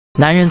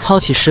男人操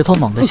起石头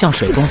猛地向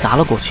水中砸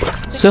了过去，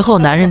随后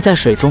男人在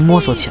水中摸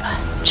索起来。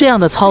这样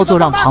的操作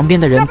让旁边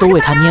的人都为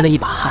他捏了一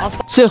把汗。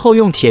最后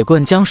用铁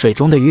棍将水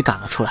中的鱼赶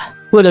了出来。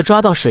为了抓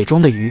到水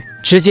中的鱼，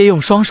直接用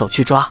双手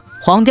去抓。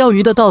黄鲷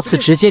鱼的倒刺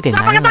直接给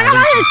男人来了一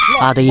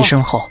针，啊的一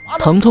声后，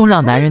疼痛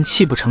让男人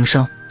泣不成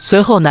声。随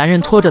后男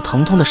人拖着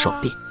疼痛的手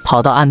臂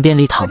跑到岸边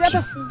里躺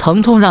平，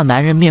疼痛让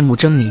男人面目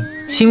狰狞，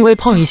轻微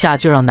碰一下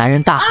就让男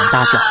人大喊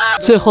大叫。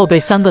最后被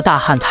3个大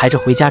汉抬着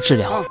回家治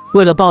疗。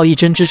为了报一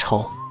针之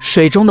仇，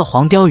水中的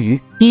黄鲷鱼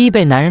一一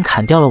被男人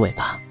砍掉了尾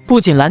巴。不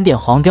仅蓝点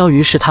黄鲷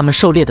鱼是他们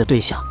狩猎的对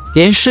象，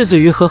连狮子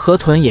鱼和河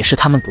豚也是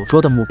他们捕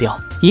捉的目标。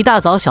一大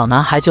早，小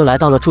男孩就来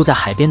到了住在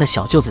海边的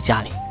小舅子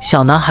家里。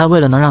小男孩为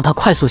了能让他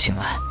快速醒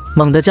来，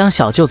猛地将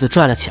小舅子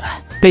拽了起来。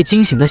被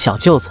惊醒的小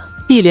舅子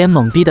一脸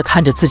懵逼地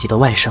看着自己的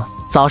外甥。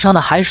早上的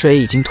海水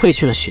已经退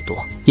去了许多，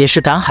也是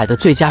赶海的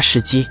最佳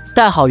时机。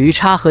带好鱼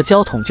叉和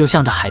胶桶，就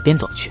向着海边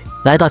走去。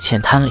来到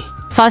浅滩里，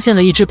发现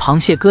了一只螃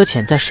蟹搁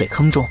浅在水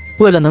坑中。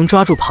为了能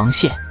抓住螃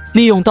蟹，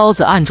利用刀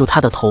子按住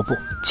它的头部。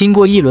经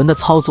过一轮的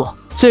操作，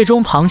最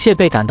终螃蟹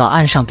被赶到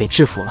岸上给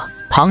制服了。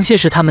螃蟹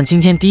是他们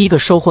今天第一个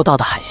收获到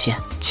的海鲜。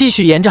继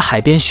续沿着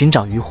海边寻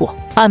找渔获，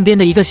岸边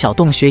的一个小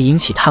洞穴引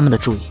起他们的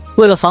注意。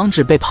为了防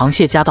止被螃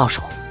蟹夹到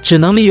手，只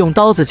能利用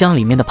刀子将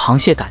里面的螃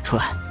蟹赶出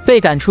来。被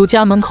赶出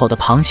家门口的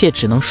螃蟹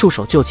只能束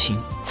手就擒。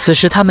此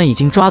时他们已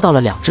经抓到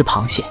了2只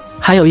螃蟹，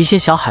还有一些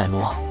小海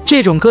螺。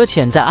这种搁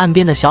浅在岸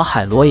边的小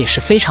海螺也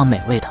是非常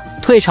美味的。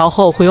退潮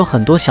后会有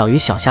很多小鱼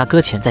小虾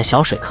搁浅在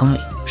小水坑里，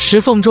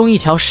石缝中一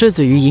条狮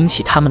子鱼引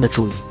起他们的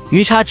注意，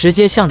鱼叉直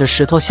接向着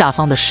石头下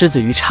方的狮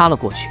子鱼插了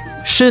过去。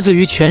狮子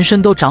鱼全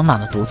身都长满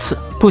了毒刺，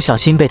不小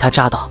心被它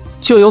扎到，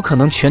就有可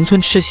能全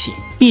村吃席。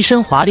一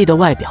身华丽的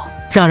外表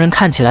让人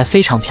看起来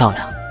非常漂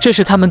亮。这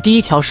是他们第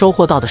一条收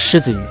获到的狮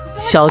子鱼。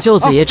小舅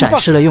子也展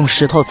示了用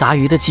石头砸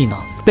鱼的技能，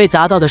被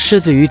砸到的狮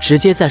子鱼直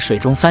接在水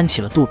中翻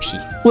起了肚皮。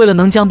为了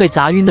能将被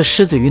砸晕的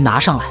狮子鱼拿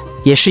上来，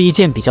也是一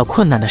件比较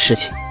困难的事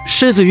情。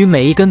狮子鱼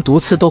每一根毒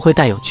刺都会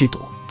带有剧毒，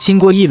经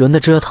过一轮的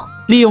折腾，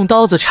利用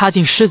刀子插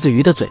进狮子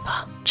鱼的嘴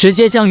巴，直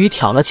接将鱼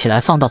挑了起来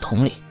放到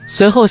桶里。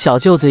随后小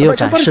舅子又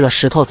展示了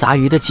石头砸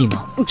鱼的技能。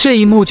这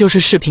一幕就是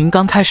视频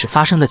刚开始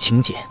发生的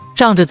情节。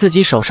仗着自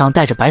己手上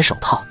戴着白手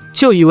套，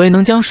就以为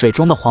能将水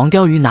中的黄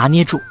鲷鱼拿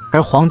捏住，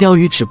而黄鲷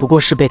鱼只不过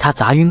是被他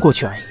砸晕过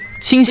去而已。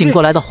清醒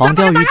过来的黄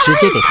鲷鱼直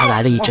接给他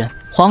来了一针。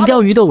黄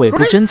鲷鱼的尾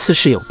部针刺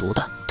是有毒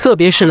的，特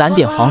别是蓝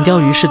点黄鲷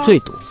鱼是最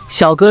毒。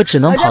小哥只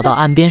能跑到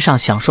岸边上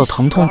享受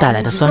疼痛带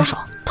来的酸爽，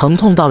疼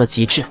痛到了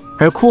极致，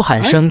而哭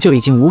喊声就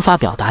已经无法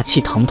表达其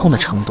疼痛的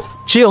程度，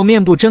只有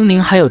面部狰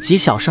狞还有极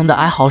小声的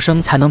哀嚎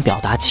声才能表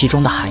达其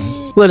中的含义。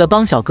为了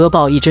帮小哥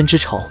报一针之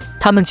仇，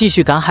他们继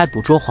续赶海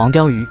捕捉黄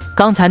鲷鱼。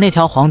刚才那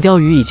条黄鲷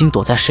鱼已经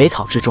躲在水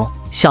草之中，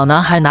小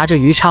男孩拿着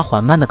鱼叉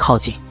缓慢的靠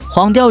近，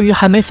黄鲷鱼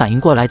还没反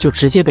应过来就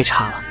直接被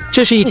插了。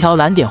这是一条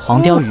蓝点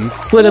黄鲷鱼，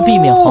为了避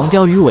免黄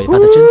鲷鱼尾巴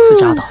的针刺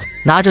扎到，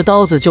拿着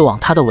刀子就往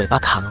它的尾巴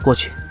砍了过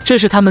去。这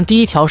是他们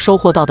第一条收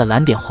获到的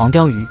蓝点黄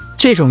鲷鱼。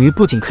这种鱼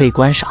不仅可以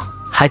观赏，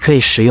还可以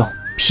食用，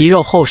皮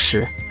肉厚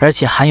实，而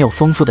且含有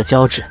丰富的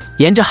胶质。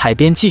沿着海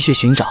边继续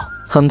寻找，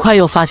很快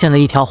又发现了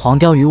一条黄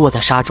鲷鱼卧在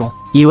沙中，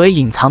以为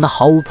隐藏的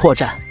毫无破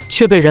绽，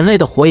却被人类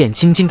的火眼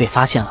金睛给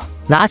发现了。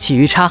拿起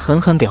鱼叉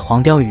狠狠给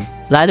黄鲷鱼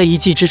来了一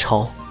记之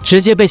仇，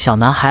直接被小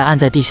男孩按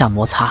在地下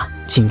摩擦。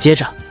紧接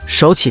着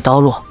手起刀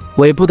落，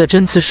尾部的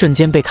针刺瞬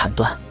间被砍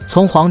断。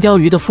从黄鲷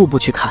鱼的腹部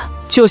去看，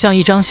就像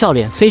一张笑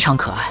脸，非常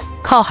可爱。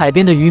靠海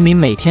边的渔民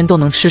每天都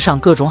能吃上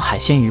各种海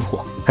鲜渔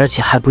获，而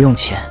且还不用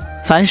钱。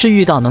凡是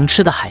遇到能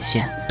吃的海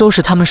鲜，都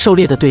是他们狩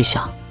猎的对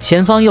象。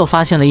前方又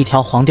发现了一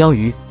条黄鲷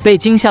鱼，被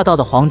惊吓到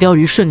的黄鲷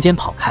鱼瞬间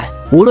跑开，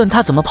无论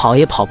它怎么跑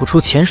也跑不出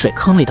潜水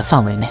坑里的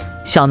范围内。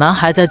小男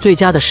孩在最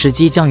佳的时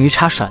机将鱼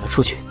叉甩了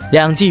出去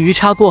，2记鱼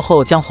叉过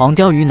后将黄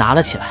鲷鱼拿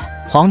了起来。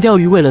黄鲷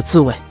鱼为了自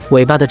卫，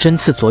尾巴的针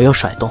刺左右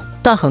甩动，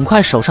但很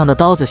快手上的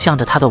刀子向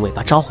着它的尾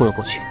巴招呼了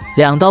过去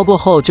，2刀过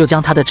后就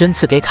将它的针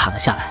刺给砍了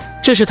下来。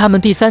这是他们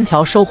第3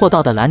条收获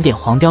到的蓝点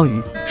黄鲷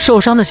鱼。受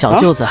伤的小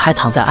舅子还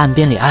躺在岸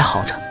边里哀嚎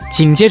着。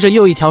紧接着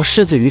又一条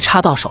狮子鱼插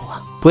到手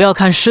了。不要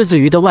看狮子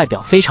鱼的外表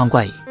非常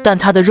怪异，但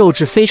它的肉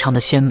质非常的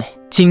鲜美。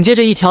紧接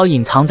着一条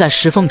隐藏在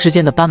石缝之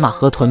间的斑马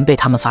河豚被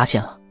他们发现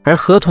了，而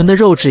河豚的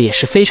肉质也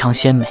是非常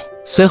鲜美。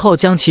随后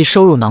将其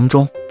收入囊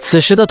中。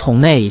此时的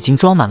桶内已经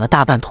装满了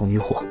大半桶渔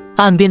获。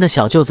岸边的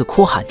小舅子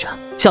哭喊着，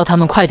叫他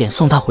们快点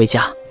送他回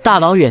家。大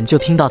老远就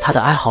听到他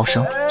的哀嚎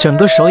声，整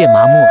个手也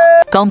麻木了。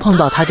刚碰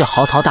到他就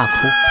嚎啕大哭，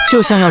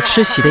就像要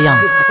吃席的样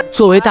子。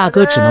作为大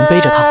哥只能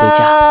背着他回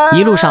家，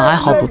一路上哀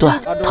嚎不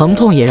断，疼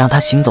痛也让他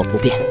行走不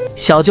便。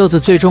小舅子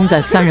最终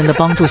在3人的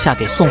帮助下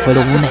给送回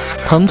了屋内，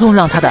疼痛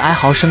让他的哀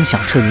嚎声响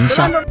彻云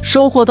霄。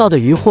收获到的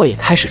渔获也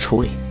开始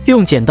处理，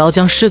用剪刀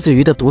将狮子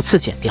鱼的毒刺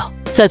剪掉。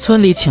在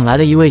村里请来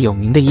了一位有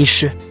名的医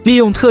师，利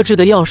用特制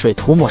的药水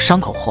涂抹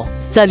伤口后，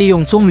再利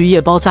用棕榈叶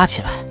包扎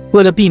起来。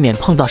为了避免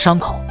碰到伤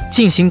口，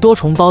进行多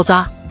重包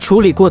扎。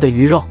处理过的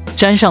鱼肉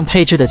沾上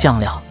配制的酱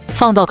料，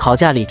放到烤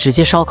架里直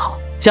接烧烤，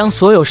将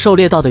所有狩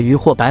猎到的渔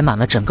获摆满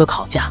了整个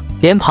烤架，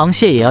连螃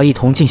蟹也要一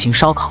同进行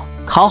烧烤。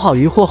烤好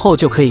鱼货后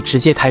就可以直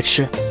接开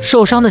吃，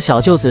受伤的小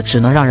舅子只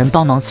能让人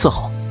帮忙伺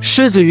候。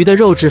狮子鱼的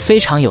肉质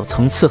非常有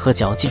层次和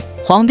嚼劲，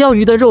黄鲷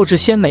鱼的肉质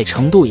鲜美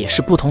程度也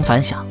是不同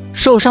凡响，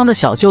受伤的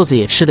小舅子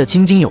也吃得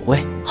津津有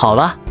味。好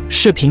了，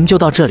视频就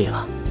到这里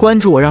了，关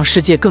注我，让世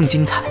界更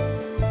精彩。